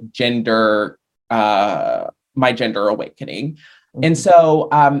kind of my gender awakening. And so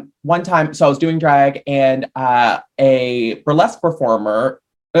one time, so I was doing drag and a burlesque performer,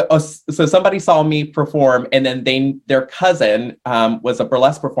 so somebody saw me perform and then their cousin was a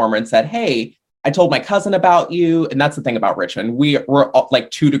burlesque performer and said, hey, I told my cousin about you. And that's the thing about Richmond. We're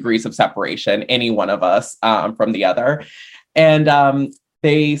like 2 degrees of separation, any one of us from the other. And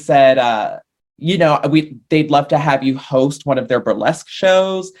they said, they'd love to have you host one of their burlesque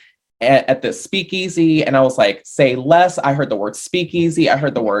shows at the speakeasy. And I was like, say less. I heard the word speakeasy. I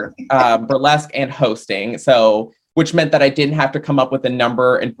heard the word burlesque and hosting. So, which meant that I didn't have to come up with a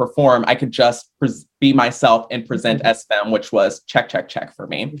number and perform. I could just be myself and present as them, which was check for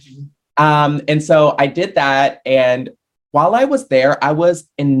me. And so I did that. And while I was there, I was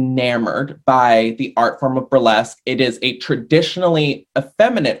enamored by the art form of burlesque. It is a traditionally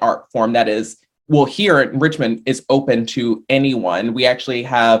effeminate art form that is, well, here in Richmond is open to anyone. We actually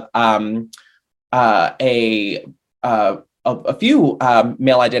have a few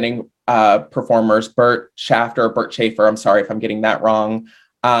male identity performers, Bert Schaefer. I'm sorry if I'm getting that wrong.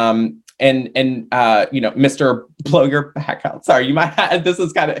 Mr. Blow Your Back Out. Sorry, you might have, this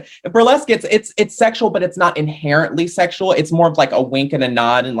is kind of burlesque. It's sexual, but it's not inherently sexual. It's more of like a wink and a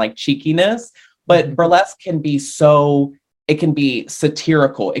nod and like cheekiness. But burlesque can be it can be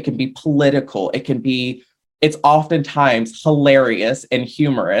satirical. It can be political. It's oftentimes hilarious and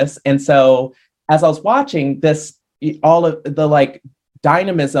humorous. And so as I was watching this, all of the like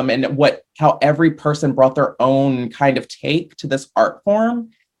dynamism and how every person brought their own kind of take to this art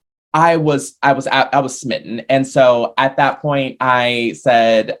form, I was smitten. And so at that point, I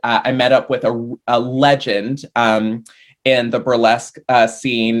said, I met up with a legend in the burlesque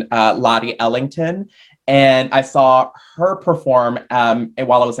scene, Lottie Ellington. And I saw her perform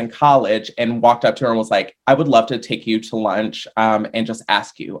while I was in college and walked up to her and was like, I would love to take you to lunch and just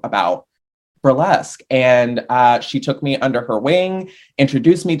ask you about burlesque. And she took me under her wing,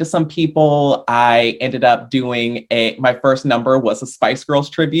 introduced me to some people. I ended up doing my first number was a Spice Girls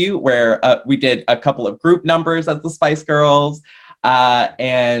tribute where we did a couple of group numbers as the Spice Girls.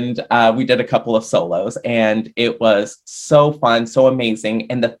 And we did a couple of solos, and it was so fun, so amazing.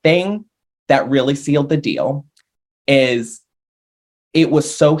 And the thing that really sealed the deal is it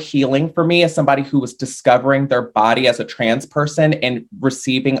was so healing for me as somebody who was discovering their body as a trans person and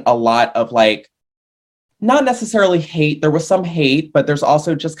receiving a lot of like, not necessarily hate. There was some hate, but there's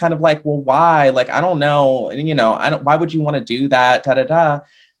also just kind of like, well, why? Like, I don't know. Why would you want to do that?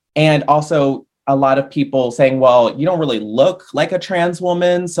 And also a lot of people saying, well, you don't really look like a trans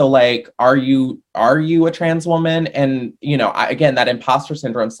woman. So like, are you a trans woman? And, again, that imposter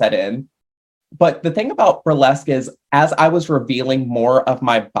syndrome set in. But the thing about burlesque is, as I was revealing more of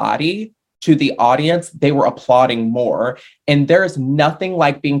my body to the audience, they were applauding more. And there's nothing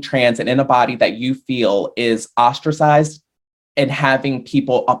like being trans and in a body that you feel is ostracized and having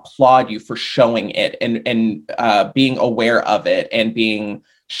people applaud you for showing it and being aware of it and being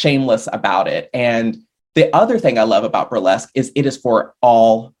shameless about it. And the other thing I love about burlesque is it is for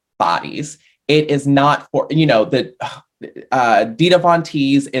all bodies. It is not for, Dita Von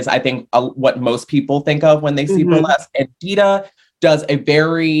Teese is, I think, what most people think of when they see burlesque. And Dita does a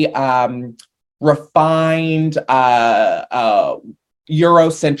very refined,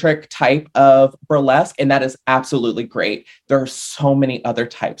 Eurocentric type of burlesque, and that is absolutely great. There are so many other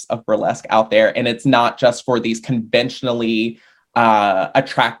types of burlesque out there, and it's not just for these conventionally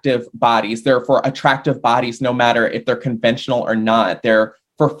attractive bodies. They're for attractive bodies, no matter if they're conventional or not. They're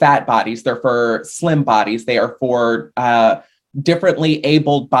for fat bodies, they're for slim bodies, they are for differently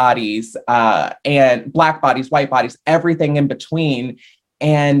abled bodies and Black bodies, white bodies, everything in between.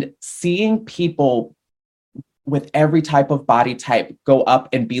 And seeing people with every type of body type go up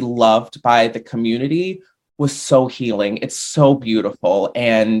and be loved by the community was so healing. It's so beautiful.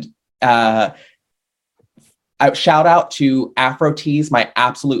 And I shout out to Afro Tease, my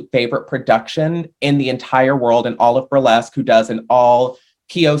absolute favorite production in the entire world and all of burlesque, who does an all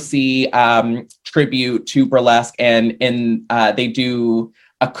POC tribute to burlesque, and they do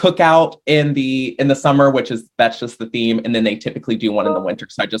a cookout in the summer, that's just the theme, and then they typically do one in the winter.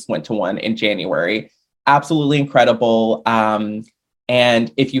 So I just went to one in January. Absolutely incredible. And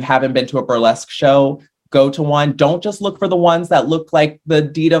if you haven't been to a burlesque show, go to one. Don't just look for the ones that look like the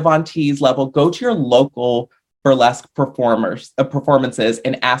Dita Von Teese level. Go to your local burlesque performances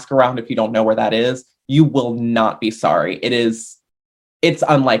and ask around if you don't know where that is. You will not be sorry. It's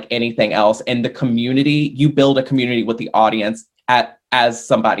unlike anything else. And the community, you build a community with the audience as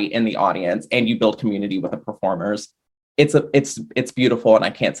somebody in the audience, and you build community with the performers. It's beautiful, and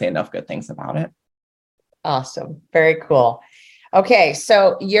I can't say enough good things about it. Awesome. Very cool. Okay,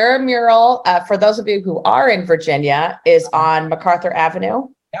 so your mural, for those of you who are in Virginia, is on MacArthur Avenue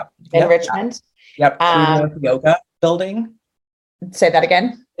Yep. in Yep. Richmond. Yep. True Um, North Yoga building. Say that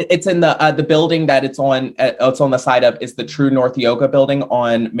again. It's in the building that it's on. It's on the side of is the True North Yoga building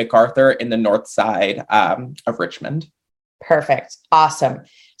on MacArthur in the north side of Richmond. Perfect. Awesome.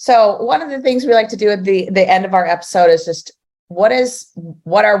 So one of the things we like to do at the end of our episode is just what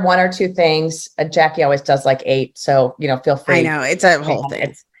are one or two things, Jackie always does like 8. So, feel free. I know it's a whole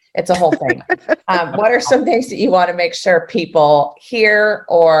thing. It's a whole thing. What are some things that you want to make sure people hear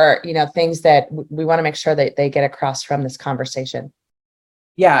or, things that we want to make sure that they get across from this conversation?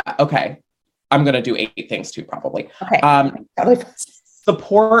 Yeah. Okay. I'm going to do 8 things too, probably. Okay.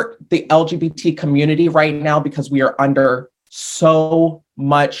 Support the LGBT community right now because we are under so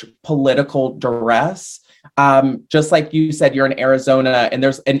much political duress. Just like you said, you're in Arizona and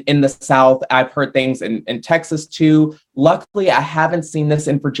there's in the South, I've heard things in Texas too. Luckily, I haven't seen this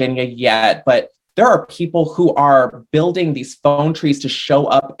in Virginia yet, but there are people who are building these phone trees to show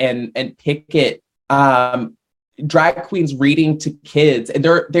up and picket drag queens reading to kids. And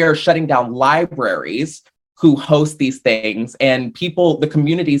they're shutting down libraries who host these things. And the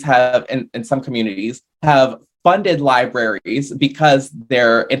communities have, and some communities have funded libraries because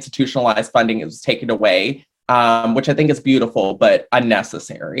their institutionalized funding is taken away, which I think is beautiful, but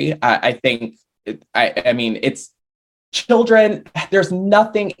unnecessary. I think, I mean, it's children, there's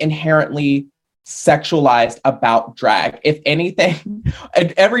nothing inherently sexualized about drag. If anything,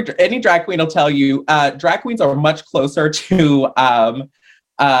 any drag queen will tell you, drag queens are much closer to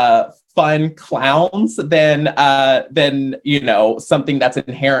fun clowns than something that's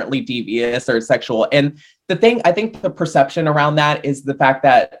inherently devious or sexual. And I think the perception around that is the fact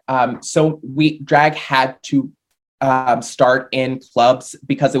that drag had to start in clubs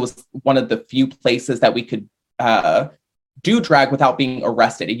because it was one of the few places that we could do drag without being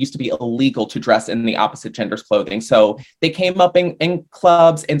arrested. It used to be illegal to dress in the opposite gender's clothing. So they came up in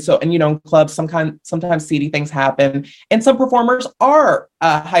clubs. And in clubs, sometimes seedy things happen. And some performers are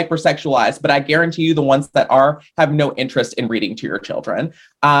hypersexualized, but I guarantee you the ones that have no interest in reading to your children.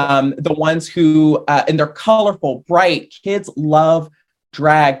 The ones who, and they're colorful, bright, kids love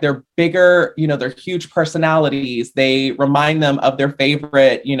drag. They're bigger, they're huge personalities. They remind them of their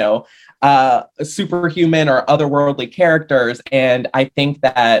favorite, superhuman or otherworldly characters. And I think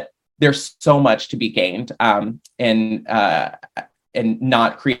that there's so much to be gained in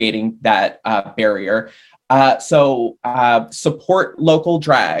not creating that barrier. So support local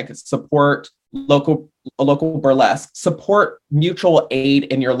drag, support local burlesque, support mutual aid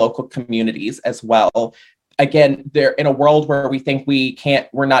in your local communities as well. Again, they're in a world where we think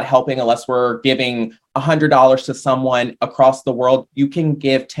we're not helping unless we're giving $100 to someone across the world. You can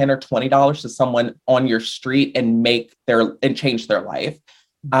give $10 or $20 to someone on your street and change their life.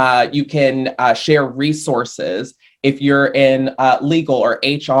 You can share resources. If you're in legal or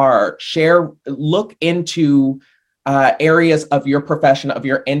HR, look into areas of your profession, of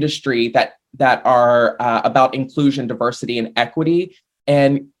your industry that are about inclusion, diversity, and equity.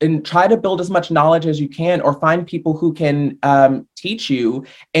 And try to build as much knowledge as you can, or find people who can teach you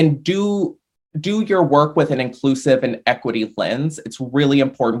and do your work with an inclusive and equity lens. It's really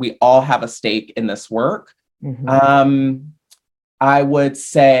important. We all have a stake in this work. Mm-hmm. I would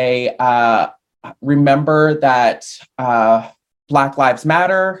say, remember that Black Lives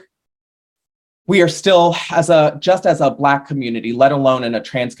Matter. We are still, as a Black community, let alone in a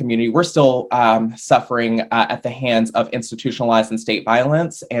trans community, we're still suffering at the hands of institutionalized and state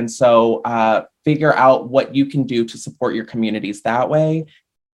violence. And so figure out what you can do to support your communities that way.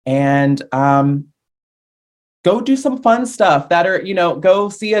 And go do some fun stuff go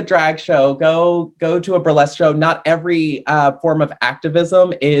see a drag show, go to a burlesque show. Not every form of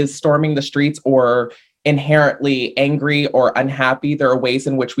activism is storming the streets or inherently angry or unhappy. There are ways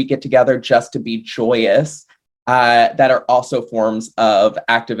in which we get together just to be joyous that are also forms of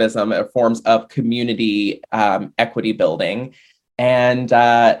activism or forms of community equity building. And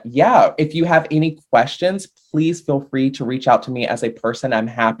if you have any questions, please feel free to reach out to me as a person. I'm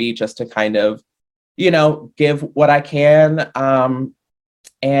happy just to kind of, give what I can.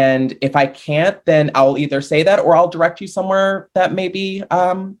 And if I can't, then I'll either say that or I'll direct you somewhere that maybe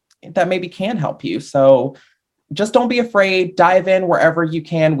can help you. So just don't be afraid, dive in wherever you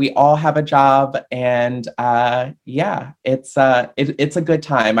can. We all have a job, and it's a good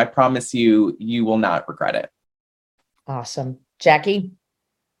time. I promise you, you will not regret it. Awesome. Jackie?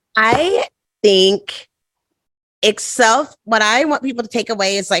 I think what I want people to take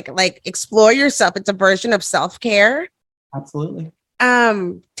away is like explore yourself. It's a version of self-care. Absolutely.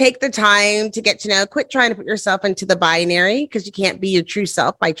 take the time to get to know, quit trying to put yourself into the binary, because you can't be your true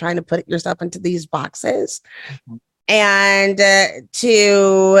self by trying to put yourself into these boxes. And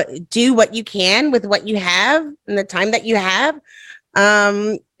to do what you can with what you have and the time that you have.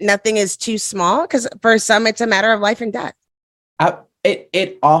 Nothing is too small, because for some, it's a matter of life and death.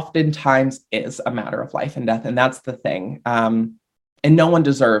 It oftentimes is a matter of life and death. And that's the thing. And no one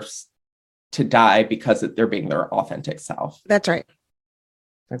deserves to die because they're being their authentic self. That's right.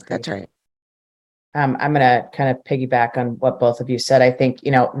 Okay. That's right. I'm going to kind of piggyback on what both of you said. I think,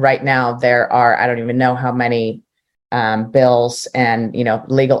 right now there are, I don't even know how many bills and,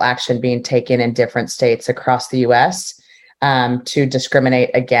 legal action being taken in different states across the US to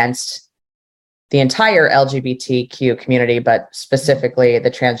discriminate against the entire LGBTQ community, but specifically the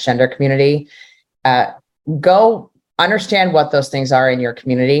transgender community. Go understand what those things are in your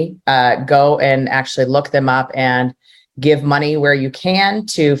community. Go and actually look them up and give money where you can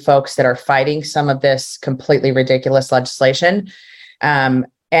to folks that are fighting some of this completely ridiculous legislation.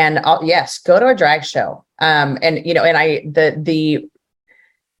 Yes, go to a drag show.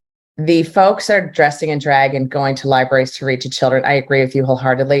 The folks that are dressing in drag and going to libraries to read to children, I agree with you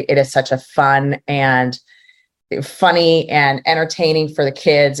wholeheartedly. It is such a fun and funny and entertaining for the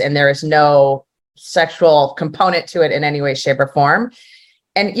kids, and there is no sexual component to it in any way, shape, or form.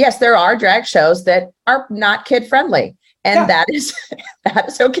 And yes, there are drag shows that are not kid friendly, and that is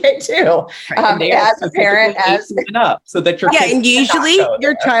okay too. As a parent, up so that your and usually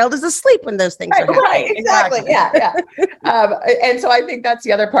your child is asleep when those things are happening. Right, exactly. Yeah. And so I think that's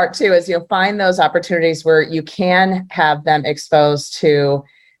the other part too, is you'll find those opportunities where you can have them exposed to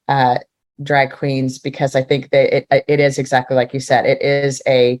drag queens, because I think that it is exactly like you said. It is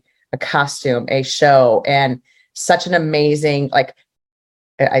a costume, a show, and such an amazing,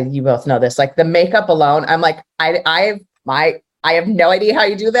 you both know this, like the makeup alone. I'm like, I have no idea how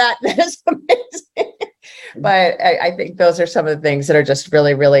you do that. That is amazing. But I think those are some of the things that are just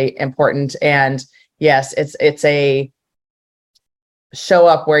really, really important. And yes, it's a show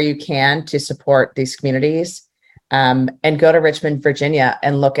up where you can to support these communities, and go to Richmond, Virginia,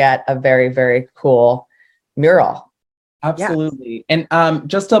 and look at a very, very cool mural. Absolutely. Yeah. And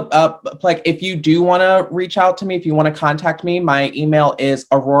just to plug, if you do want to reach out to me, if you want to contact me, my email is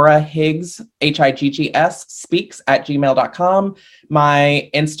Aurora Higgs, HIGGS, speaks@gmail.com.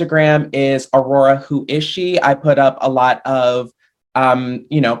 My Instagram is Aurora Who Is She. I put up a lot of,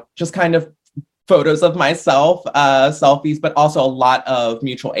 just kind of photos of myself, selfies, but also a lot of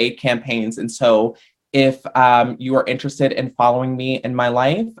mutual aid campaigns. And so if you are interested in following me in my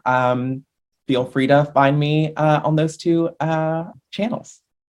life, feel free to find me on those two channels.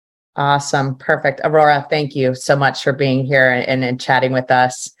 Awesome. Perfect. Aurora, thank you so much for being here and chatting with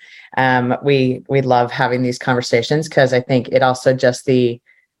us. We love having these conversations, because I think it also just the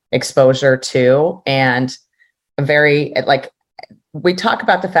exposure to, and we talk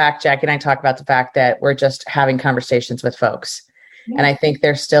about the fact, Jackie and I talk about the fact that we're just having conversations with folks. Yeah. And I think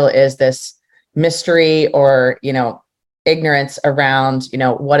there still is this mystery or, ignorance around,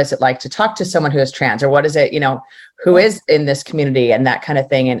 what is it like to talk to someone who is trans, or what is it, who is in this community, and that kind of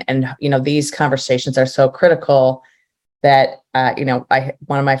thing. And these conversations are so critical that,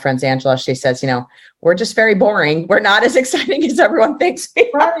 one of my friends, Angela, she says, we're just very boring. We're not as exciting as everyone thinks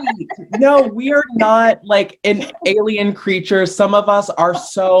we are. Right. No, we are not like an alien creature. Some of us are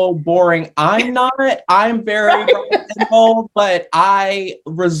so boring. I'm not. I'm very simple, but I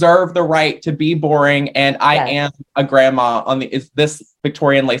reserve the right to be boring. And I am a grandma this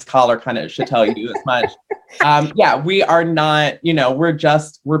Victorian lace collar kind of should tell you as much. We are not,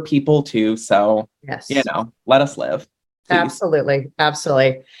 we're people too. So, let us live. Please.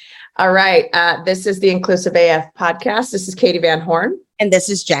 Absolutely. All right. This is the Inclusive AF podcast. This is Katie Van Horn. And this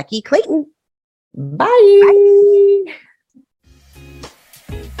is Jackie Clayton. Bye.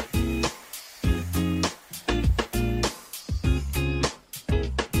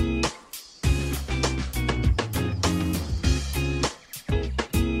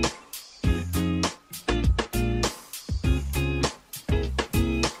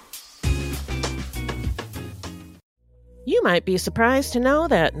 You might be surprised to know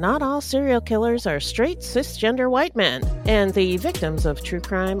that not all serial killers are straight cisgender white men, and the victims of true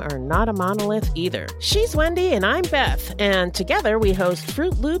crime are not a monolith either. She's Wendy and I'm Beth, and together we host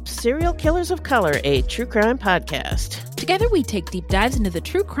Fruit Loops Serial Killers of Color, a true crime podcast. Together we take deep dives into the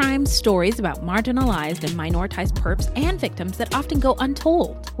true crime stories about marginalized and minoritized perps and victims that often go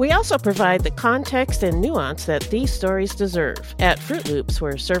untold. We also provide the context and nuance that these stories deserve. At Fruit Loops,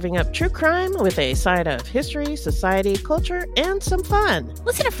 we're serving up true crime with a side of history, society, culture, culture, and some fun.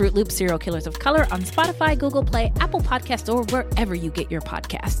 Listen to Fruit Loop Serial Killers of Color on Spotify, Google Play, Apple Podcasts, or wherever you get your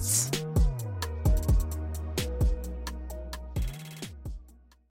podcasts.